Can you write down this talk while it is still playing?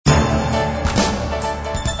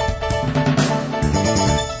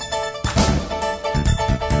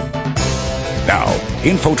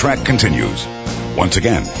InfoTrack continues. Once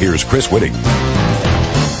again, here's Chris Whitting.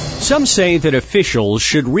 Some say that officials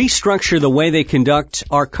should restructure the way they conduct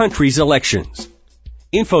our country's elections.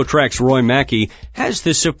 InfoTrack's Roy Mackey has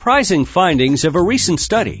the surprising findings of a recent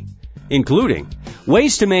study, including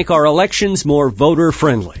ways to make our elections more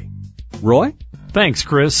voter-friendly. Roy? Thanks,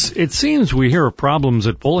 Chris. It seems we hear of problems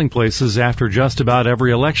at polling places after just about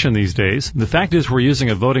every election these days. The fact is we're using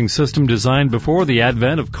a voting system designed before the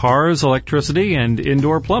advent of cars, electricity, and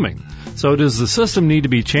indoor plumbing. So does the system need to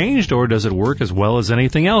be changed, or does it work as well as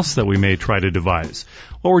anything else that we may try to devise?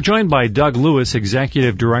 Well, we're joined by Doug Lewis,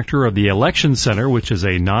 Executive Director of the Election Center, which is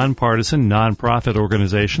a nonpartisan, nonprofit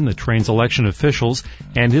organization that trains election officials,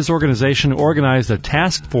 and his organization organized a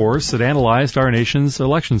task force that analyzed our nation's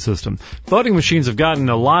election system. Voting machines have gotten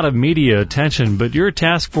a lot of media attention, but your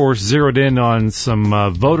task force zeroed in on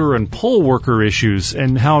some voter and poll worker issues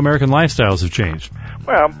and how American lifestyles have changed.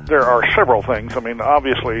 Well, there are several things. I mean,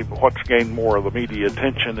 obviously, what's gained more of the media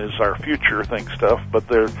attention is our future think stuff, but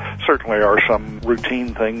there certainly are some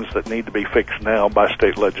routine things that need to be fixed now by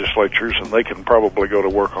state legislatures, and they can probably go to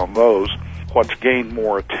work on those. What's gained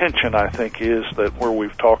more attention, I think, is that where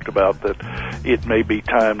we've talked about that it may be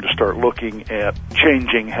time to start looking at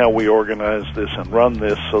changing how we organize this and run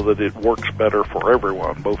this so that it works better for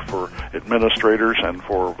everyone, both for administrators and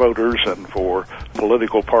for voters and for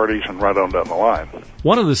political parties and right on down the line.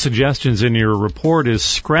 One of the suggestions in your report is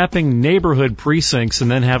scrapping neighborhood precincts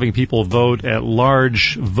and then having people vote at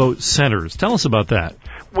large vote centers. Tell us about that.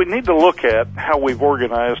 We need to look at how we've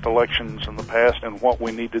organized elections in the past and what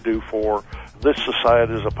we need to do for this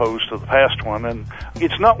society as opposed to the past one. And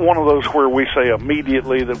it's not one of those where we say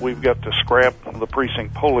immediately that we've got to scrap the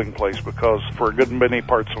precinct polling place, because for a good many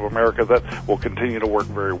parts of America that will continue to work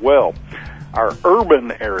very well. Our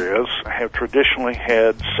urban areas have traditionally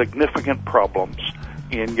had significant problems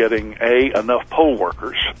in getting, A, enough poll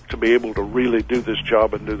workers to be able to really do this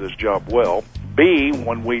job and do this job well. B,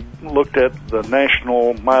 when we looked at the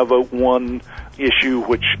national My Vote One issue,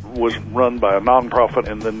 which was run by a nonprofit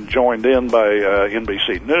and then joined in by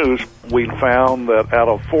NBC News, we found that out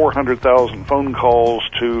of 400,000 phone calls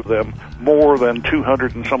to them, more than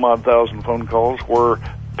 200 and some odd thousand phone calls were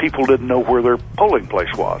people didn't know where their polling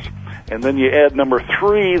place was. And then you add number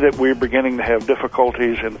 3, that we're beginning to have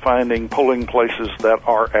difficulties in finding polling places that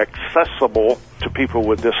are accessible to people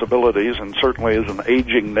with disabilities, and certainly as an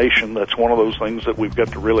aging nation, that's one of those things that we've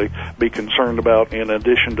got to really be concerned about, in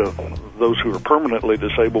addition to those who are permanently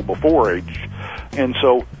disabled before age. And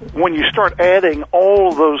so when you start adding all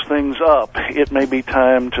of those things up, it may be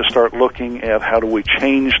time to start looking at how do we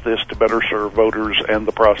change this to better serve voters and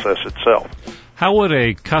the process itself. How would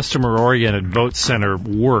a customer-oriented vote center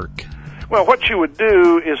work? Well, what you would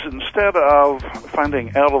do is, instead of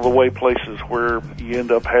finding out-of-the-way places where you end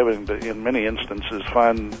up having to, in many instances,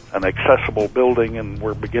 find an accessible building, and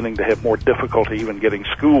we're beginning to have more difficulty even getting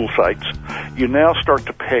school sites, you now start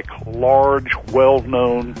to pick large,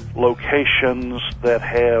 well-known locations that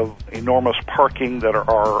have enormous parking that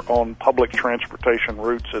are on public transportation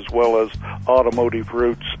routes as well as automotive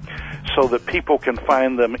routes, so that people can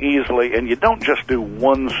find them easily. And you don't just do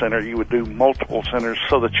one center, you would do multiple centers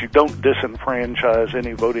so that you don't disenfranchise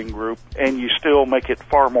any voting group, and you still make it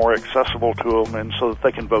far more accessible to them, and so that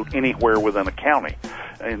they can vote anywhere within a county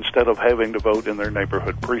instead of having to vote in their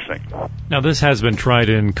neighborhood precinct. Now, this has been tried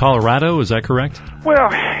in Colorado, is that correct? Well,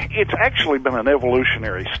 it's actually been an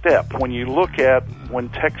evolutionary step. When you look at when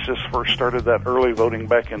Texas first started that early voting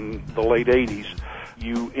back in the late 80s,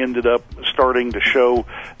 you ended up starting to show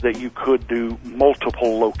that you could do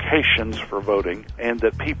multiple locations for voting and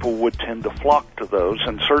that people would tend to flock to those.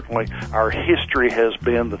 And certainly our history has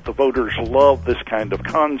been that the voters love this kind of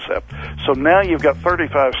concept. So now you've got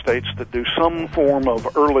 35 states that do some form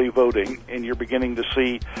of early voting, and you're beginning to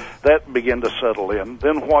see that begin to settle in.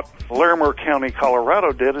 Then what Larimer County,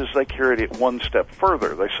 Colorado did is they carried it one step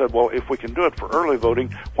further. They said, well, if we can do it for early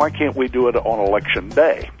voting, why can't we do it on Election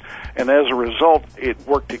Day? And as a result, it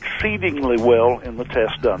worked exceedingly well in the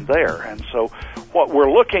test done there. And so what we're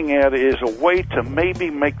looking at is a way to maybe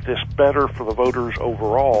make this better for the voters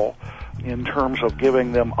overall in terms of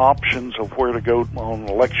giving them options of where to go on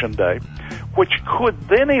Election Day, which could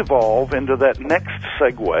then evolve into that next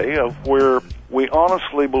segue of where we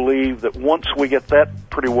honestly believe that once we get that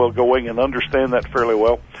pretty well going and understand that fairly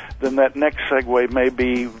well, then that next segue may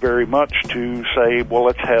be very much to say, well,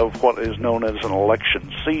 let's have what is known as an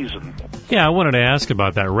election season. Yeah, I wanted to ask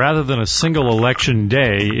about that. Rather than a single election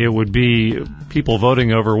day, it would be people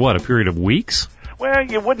voting over, what, a period of weeks? Well,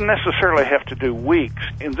 you wouldn't necessarily have to do weeks,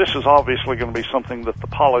 and this is obviously going to be something that the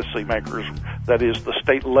policymakers, that is the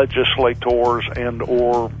state legislators and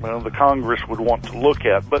or the Congress would want to look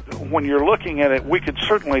at. But when you're looking at it, we could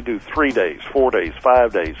certainly do 3 days, 4 days,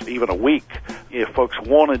 5 days, even a week if folks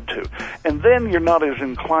wanted to. And then you're not as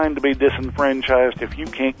inclined to be disenfranchised if you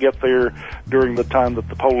can't get there during the time that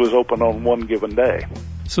the poll is open on one given day.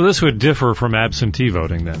 So this would differ from absentee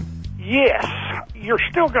voting then? Yes. You're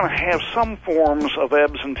still going to have some forms of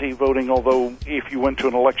absentee voting, although if you went to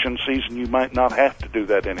an election season, you might not have to do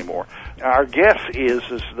that anymore. Our guess is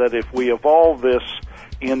that if we evolve this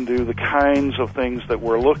into the kinds of things that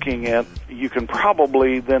we're looking at, you can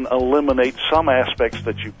probably then eliminate some aspects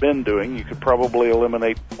that you've been doing. You could probably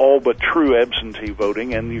eliminate all but true absentee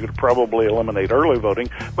voting, and you could probably eliminate early voting,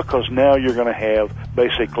 because now you're going to have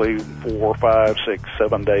basically 4, 5, 6,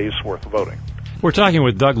 7 days worth of voting. We're talking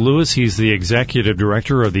with Doug Lewis. He's the executive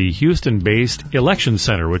director of the Houston-based Election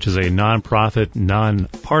Center, which is a nonprofit,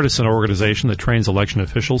 nonpartisan organization that trains election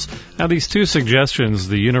officials. Now, these two suggestions,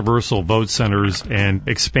 the universal vote centers and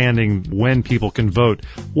expanding when people can vote,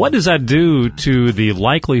 what does that do to the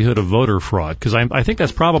likelihood of voter fraud? Because I think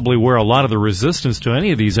that's probably where a lot of the resistance to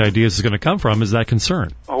any of these ideas is going to come from, is that concern.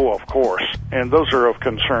 Oh, of course. And those are of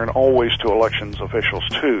concern always to elections officials,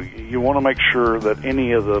 too. You want to make sure that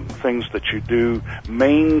any of the things that you do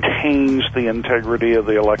maintains the integrity of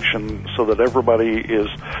the election so that everybody is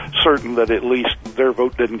certain that at least their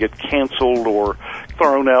vote didn't get canceled or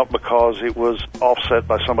thrown out because it was offset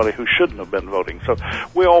by somebody who shouldn't have been voting. So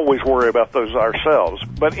we always worry about those ourselves.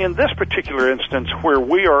 But in this particular instance, where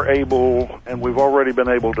we are able, and we've already been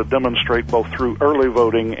able to demonstrate both through early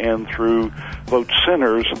voting and through vote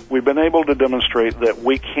centers, we've been able to demonstrate that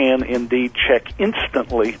we can indeed check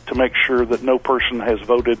instantly to make sure that no person has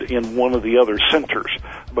voted in one of the other centers,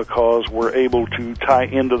 because we're able to tie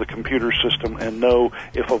into the computer system and know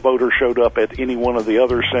if a voter showed up at any one of the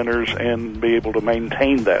other centers and be able to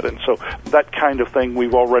maintain that. And so that kind of thing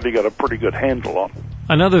we've already got a pretty good handle on.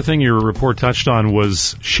 Another thing your report touched on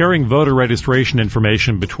was sharing voter registration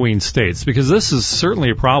information between states, because this is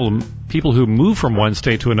certainly a problem. People who move from one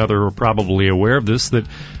state to another are probably aware of this, that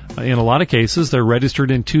in a lot of cases they're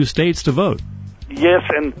registered in 2 states to vote. Yes,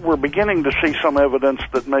 and we're beginning to see some evidence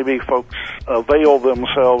that maybe folks avail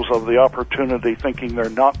themselves of the opportunity thinking they're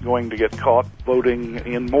not going to get caught voting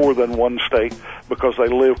in more than one state because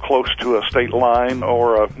they live close to a state line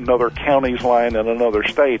or another county's line in another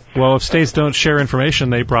state. Well, if states don't share information,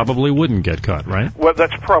 they probably wouldn't get caught, right? Well,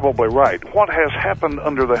 that's probably right. What has happened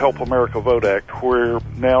under the Help America Vote Act, where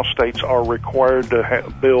now states are required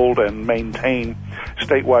to build and maintain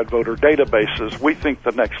statewide voter databases, we think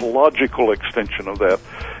the next logical extension of that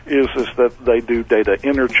is that they do data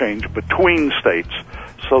interchange between states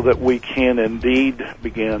so that we can indeed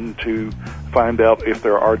begin to find out if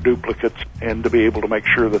there are duplicates and to be able to make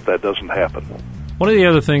sure that that doesn't happen. One of the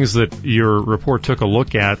other things that your report took a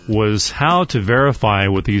look at was how to verify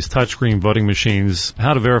with these touchscreen voting machines,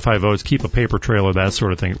 how to verify votes, keep a paper trail of that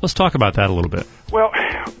sort of thing. Let's talk about that a little bit. Well,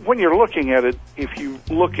 when you're looking at it, if you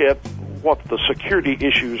look at what the security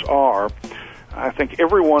issues are, I think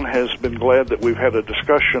everyone has been glad that we've had a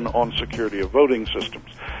discussion on security of voting systems.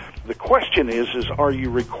 The question is are you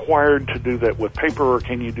required to do that with paper, or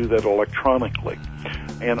can you do that electronically?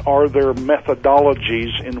 And are there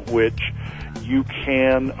methodologies in which you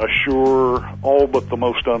can assure all but the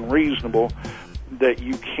most unreasonable that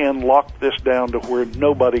you can lock this down to where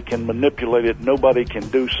nobody can manipulate it, nobody can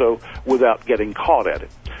do so without getting caught at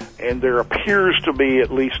it? And there appears to be,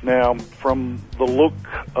 at least now, from the look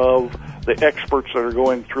of the experts that are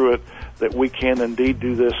going through it, that we can indeed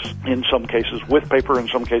do this in some cases with paper, in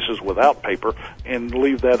some cases without paper, and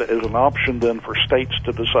leave that as an option then for states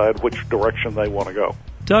to decide which direction they want to go.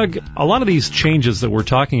 Doug, a lot of these changes that we're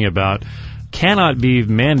talking about cannot be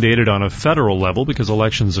mandated on a federal level because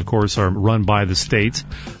elections, of course, are run by the states.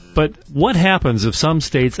 But what happens if some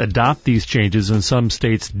states adopt these changes and some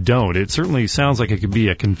states don't? It certainly sounds like it could be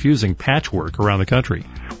a confusing patchwork around the country.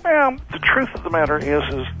 Well, the truth of the matter is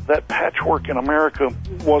that patchwork in America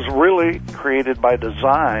was really created by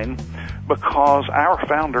design because our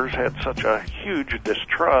founders had such a huge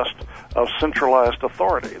distrust of centralized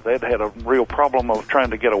authority. They'd had a real problem of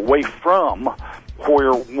trying to get away from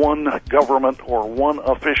where one government or one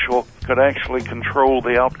official could actually control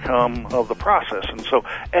the outcome of the process. And so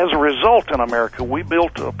as a result in America, we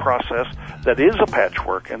built a process that is a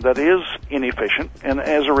patchwork and that is inefficient. And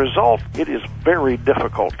as a result, it is very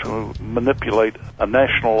difficult to manipulate a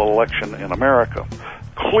national election in America.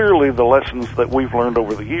 Clearly, the lessons that we've learned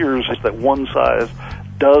over the years is that one size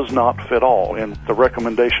does not fit all. And the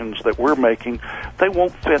recommendations that we're making, they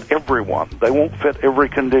won't fit everyone. They won't fit every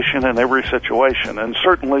condition and every situation. And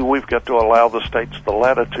certainly we've got to allow the states the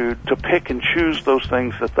latitude to pick and choose those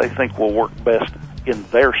things that they think will work best in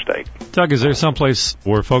their state. Doug, is there someplace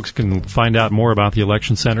where folks can find out more about the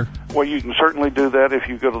Election Center? Well, you can certainly do that if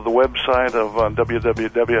you go to the website of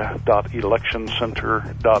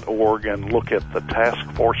www.electioncenter.org and look at the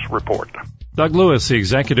task force report. Doug Lewis, the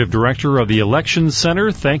Executive Director of the Election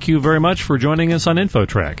Center, thank you very much for joining us on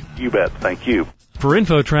InfoTrack. You bet. Thank you. For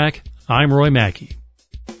InfoTrack, I'm Roy Mackey.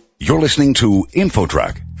 You're listening to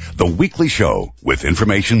InfoTrack, the weekly show with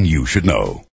information you should know.